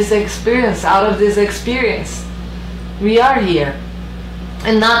this experience, out of this experience. We are here,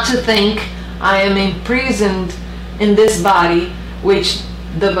 and not to think I am imprisoned in this body, which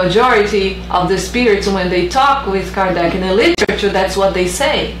the majority of the spirits, when they talk with Kardec in the literature, that's what they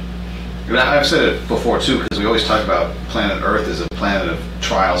say. And I've said it before too, because we always talk about planet Earth as a planet of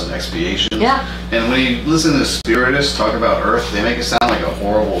trials and expiation. Yeah. And when you listen to Spiritists talk about Earth, they make it sound like a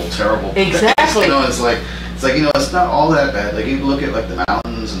horrible, terrible place. Exactly. You know, it's like it's not all that bad. Like you look at like the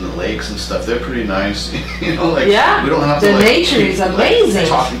mountains and the lakes and stuff; they're pretty nice. You know, like yeah. We don't have to. The like, nature keep, is amazing.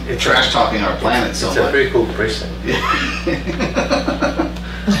 Like, trash talking our planet so much. It's a pretty cool prison.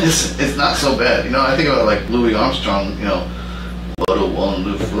 It's not so bad. You know, I think about like Louis Armstrong. You know, what a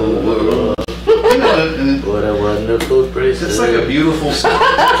wonderful world. You know, and What a wonderful prison. it's like a beautiful. A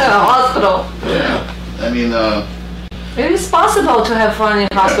hospital. Yeah. I mean, It is possible to have fun in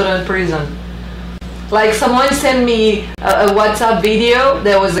hospital and prison. Like someone sent me a WhatsApp video.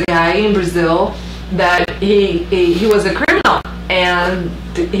 There was a guy in Brazil that he was a criminal and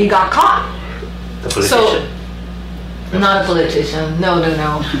he got caught. The politician. So, not a politician. No.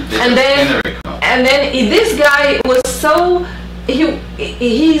 And then this guy was so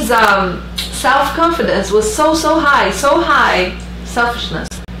his self-confidence was so high, selfishness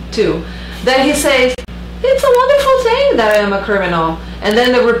too, that he says, it's a wonderful thing that I am a criminal. And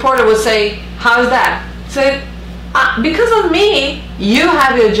then the reporter would say, how's that? Said, because of me, you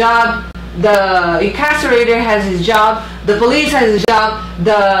have your job, the incarcerator has his job, the police has his job,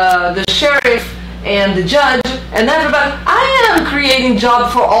 the sheriff and the judge and everybody. I am creating job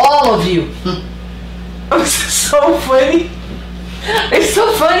for all of you. It's so funny. It's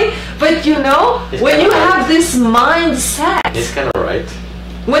so funny. But you know, it's when you right. have this mindset, It's kind of right.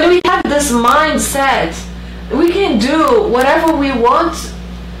 when we have this mindset, we can do whatever we want.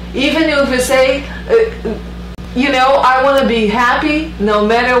 Even if we say, you know, I want to be happy no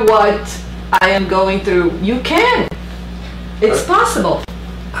matter what I am going through. You can. It's possible.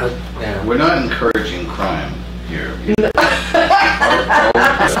 Yeah. we're not encouraging crime here. I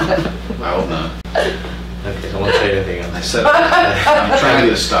hope not. Okay, I won't say anything else. I said I'm trying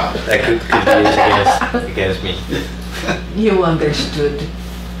to stop. That could be used against me. You understood.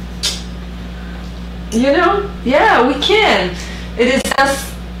 You know? Yeah, we can. It is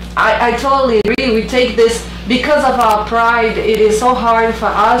just, I totally agree. We take this, because of our pride, it is so hard for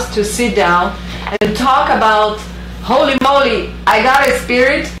us to sit down and talk about, holy moly, I got a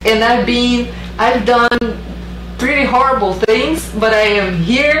spirit and I've done pretty horrible things, but I am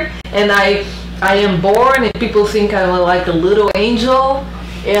here and I am born and people think I'm like a little angel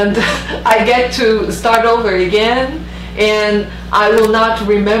and I get to start over again and I will not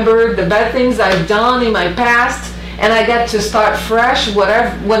remember the bad things I've done in my past and I get to start fresh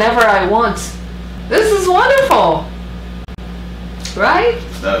whenever I want. This is wonderful, right?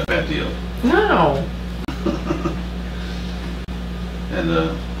 not a bad deal. No. And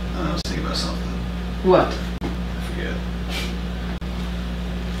I was thinking about something. What? I forget.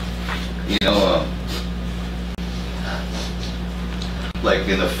 You know, like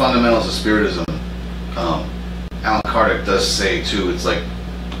in the fundamentals of Spiritism, Alan Kardec does say too. It's like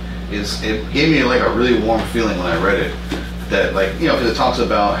it gave me like a really warm feeling when I read it. That like because it talks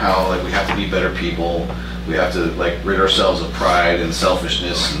about how like we have to be better people. We have to like rid ourselves of pride and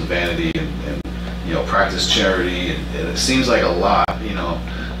selfishness and vanity and practice charity, and it seems like a lot,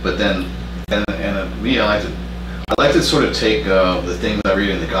 but then and me, I like to sort of take the things I read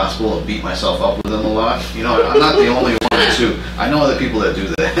in the gospel and beat myself up with them a lot. I'm not the only one too. I know other people that do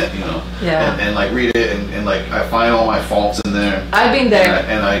that, Yeah. and like read it and like I find all my faults in there. I've been there.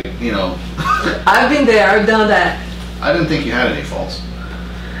 And I I've been there. I've done that. I didn't think you had any faults.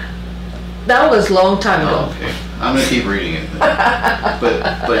 That was a long time ago. Oh, okay. I'm gonna keep reading it.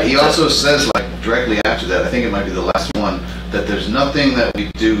 But he also says like directly after that, I think it might be the last one, that there's nothing that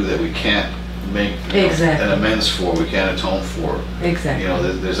we do that we can't make Exactly. an amends for, we can't atone for. Exactly.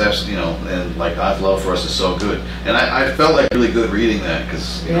 There's absolutely, and like God's love for us is so good. And I felt like really good reading that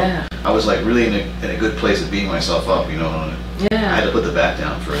because I was like really in a good place of beating myself up. I had to put the bat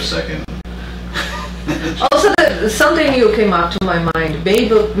down for a second. Also, something new came up to my mind.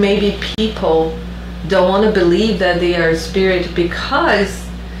 Maybe people don't want to believe that they are a spirit because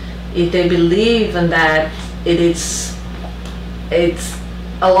if they believe in that, it's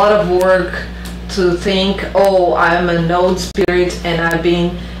a lot of work to think, oh, I'm an old spirit and I've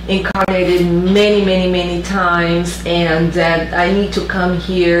been incarnated many, many, many times, and that I need to come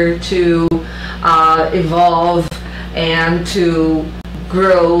here to evolve and to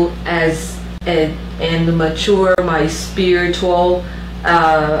grow and mature my spiritual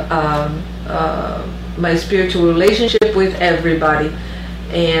relationship with everybody,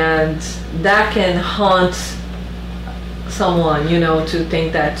 and that can haunt someone, to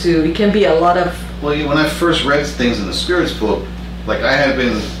think that too. It can be a lot of... Well, when I first read things in the Spirits book, like I had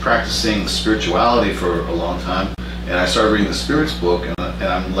been practicing spirituality for a long time, and I started reading the Spirits book, and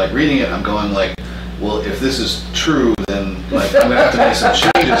I'm like reading it, I'm going like, well, if this is true, then like I'm gonna have to make some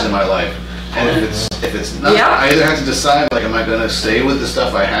changes in my life. And if it's not, I either have to decide like, am I gonna stay with the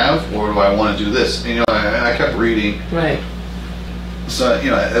stuff I have, or do I want to do this? I kept reading. Right. So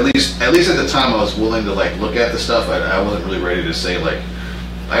at least at the time I was willing to like look at the stuff. I wasn't really ready to say like,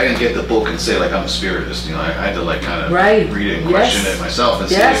 I didn't get the book and say like I'm a spiritist. I had to like kind of read it and question it myself and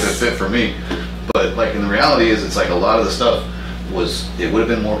see if it fit for me. But like in the reality is, it's like a lot of the stuff it would have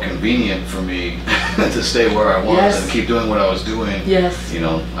been more convenient for me to stay where I was and keep doing what I was doing. Yes.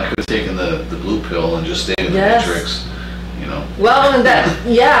 I could have taken the blue pill and just stayed in the Matrix. Well, and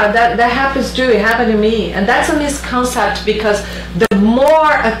that happens too. It happened to me, and that's a misconception, because the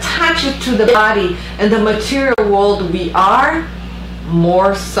more attached to the body and the material world we are,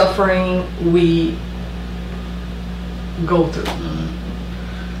 more suffering we go through. Mm-hmm.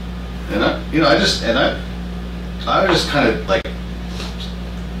 And I just kind of like,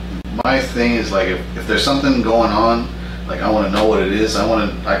 my thing is like, if there's something going on, like I want to know what it is. I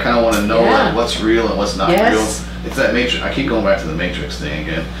kind of want to know like what's real and what's not real. It's that Matrix. I keep going back to the Matrix thing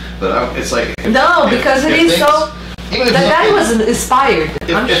again, but it's like because it is so. That guy was inspired.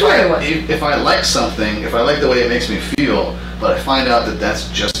 I'm sure it was. If I like something, if I like the way it makes me feel, but I find out that that's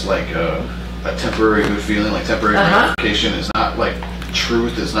just like a temporary good feeling, like temporary gratification, is not like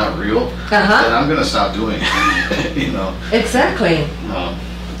truth, is not real, then I'm gonna stop doing it. Exactly.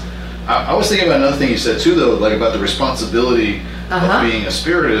 I was thinking about another thing you said too, though, like about the responsibility of being a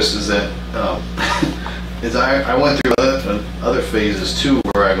spiritist, is that I went through other phases too,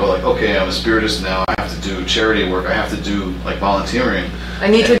 where I go like, okay, I'm a spiritist now, I have to do charity work, I have to do like volunteering. I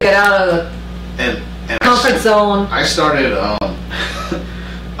need to get out of the comfort zone. I started,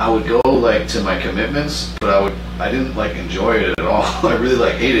 I would go like to my commitments, but I didn't like enjoy it at all. I really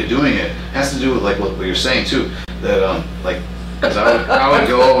like hated doing it. It has to do with like what you're saying too, that like, because I would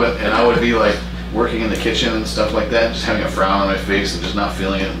go and I would be like working in the kitchen and stuff like that, just having a frown on my face and just not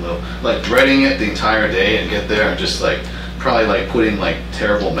feeling it, like dreading it the entire day, and get there and just like probably like putting like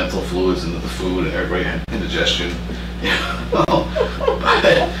terrible mental fluids into the food, and everybody had indigestion.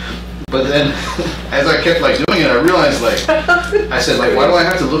 But then as I kept like doing it, I realized like, I said like, why do I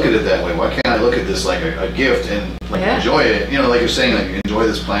have to look at it that way? Why can't I look at this like a gift and like enjoy it? Like you're saying, like enjoy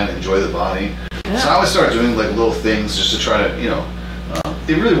this planet, enjoy the body. So I would start doing like little things just to try to,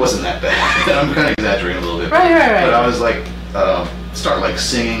 it really wasn't that bad. I'm kind of exaggerating a little bit. Right. But I was like, start like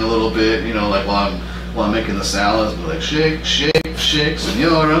singing a little bit, like while I'm making the salads, but like shake, shake, shakes, and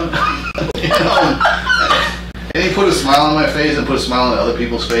And he put a smile on my face and put a smile on other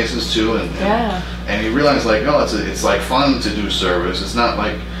people's faces too, and you realize like, no, it's like fun to do service. It's not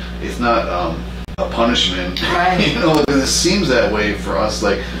a punishment. Right. You know, it seems that way for us.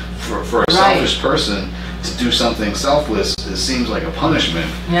 Like for a selfish person to do something selfless, it seems like a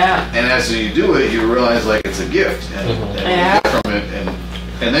punishment. Yeah. And as you do it, you realize like it's a gift, and you get from it,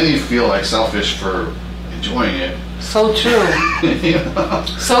 and then you feel like selfish for enjoying it. So true. You know?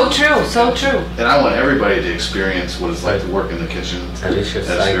 So true. So true. And I want everybody to experience what it's like to work in the kitchen at a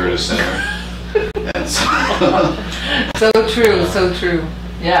Spiritist Center. And so true. So true.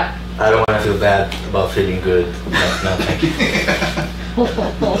 Yeah. I don't want to feel bad about feeling good. No, thank you.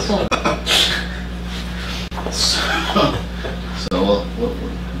 So what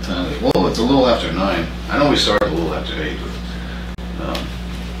time is it? Well, it's a little after 9. I know we started a little after 8, but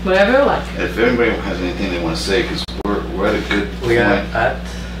whatever you like. if anybody has anything they want to say, because we're at a good point. We are at...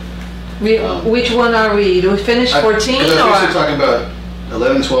 Which one are we? Do we finish 14 I was usually talking about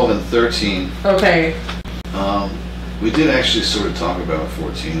 11, 12, and 13. Okay. We did actually sort of talk about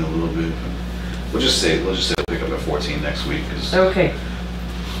 14 a little bit. We'll just say we'll pick up at 14 next week. Okay.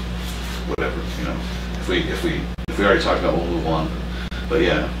 Whatever, you know. If we already talked about, we'll move on. But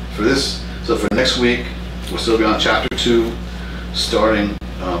yeah, so for next week, we'll still be on chapter 2, starting,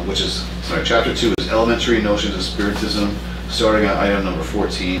 chapter 2 is Elementary Notions of Spiritism, starting on item number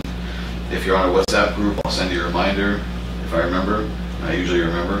 14. If you're on a WhatsApp group, I'll send you a reminder. If I remember, I usually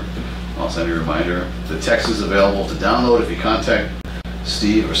remember, I'll send you a reminder. The text is available to download if you contact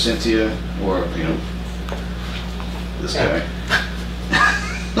Steve or Cynthia or, you know, this guy.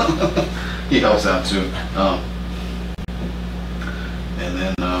 He helps out too. And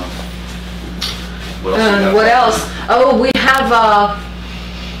then, what else? Oh,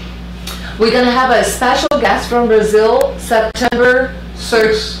 we're gonna have a special guest from Brazil, September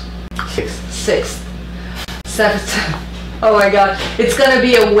 6th. Oh my God, it's gonna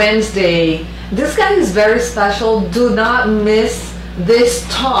be a Wednesday. This guy is very special. Do not miss this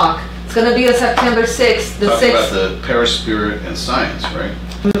talk. It's gonna be on September 6th. Talking about the paraspirit and science, right?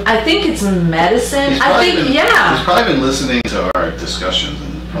 I think it's medicine. He's probably been listening to our discussions.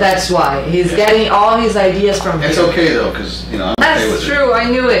 That's why he's getting all his ideas from. It's okay though, because you know I'm okay with it. That's true. I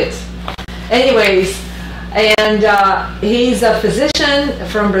knew it. Anyways, and he's a physician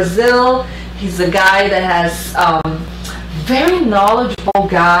from Brazil. He's a guy that has very knowledgeable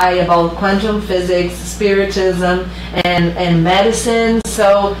guy about quantum physics, spiritism, and medicine.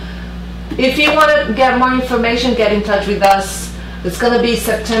 So if you want to get more information, get in touch with us. It's going to be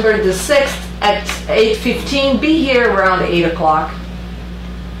September the 6th at 8:15. Be here around 8 o'clock.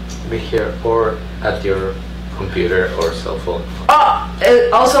 Be here or at your computer or cell phone.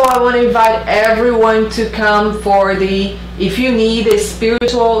 Also, I want to invite everyone to come for if you need a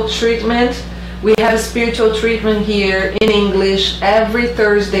spiritual treatment, we have a spiritual treatment here in English every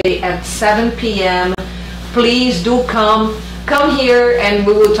Thursday at 7 p.m. Please do come here and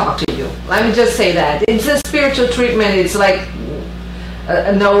we will talk to you. Let me just say that. It's a spiritual treatment. It's like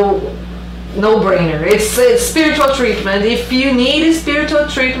a no-brainer. It's spiritual treatment. If you need a spiritual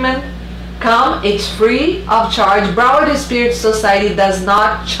treatment, come. It's free of charge. Broward Spirit Society does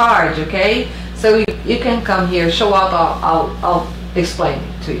not charge, okay? So you can come here, show up, I'll explain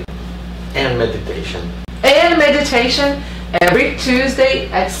it to you. And meditation. And meditation every Tuesday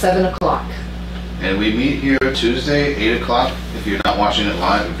at 7 o'clock. And we meet here Tuesday, 8 o'clock. If you're not watching it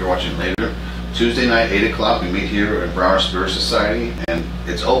live, if you're watching it later. Tuesday night, 8 o'clock, we meet here at Broward Spirit Society. And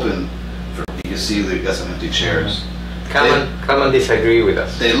it's open. You can see they've got some empty chairs. Come and disagree with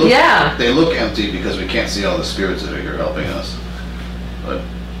us. They look empty because we can't see all the spirits that are here helping us. But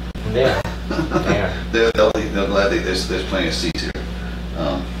yeah. they're glad there's plenty of seats here.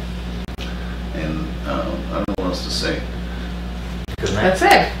 And I don't know what else to say. Good night. That's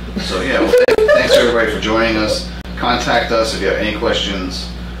it. So yeah, well, thanks everybody for joining us. Contact us if you have any questions.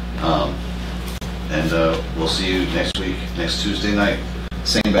 And we'll see you next week, next Tuesday night.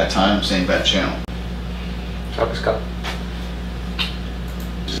 Same bat time, same bat channel. Scott.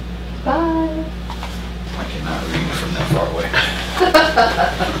 Bye. I cannot read from that far away.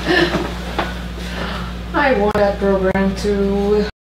 I want that program to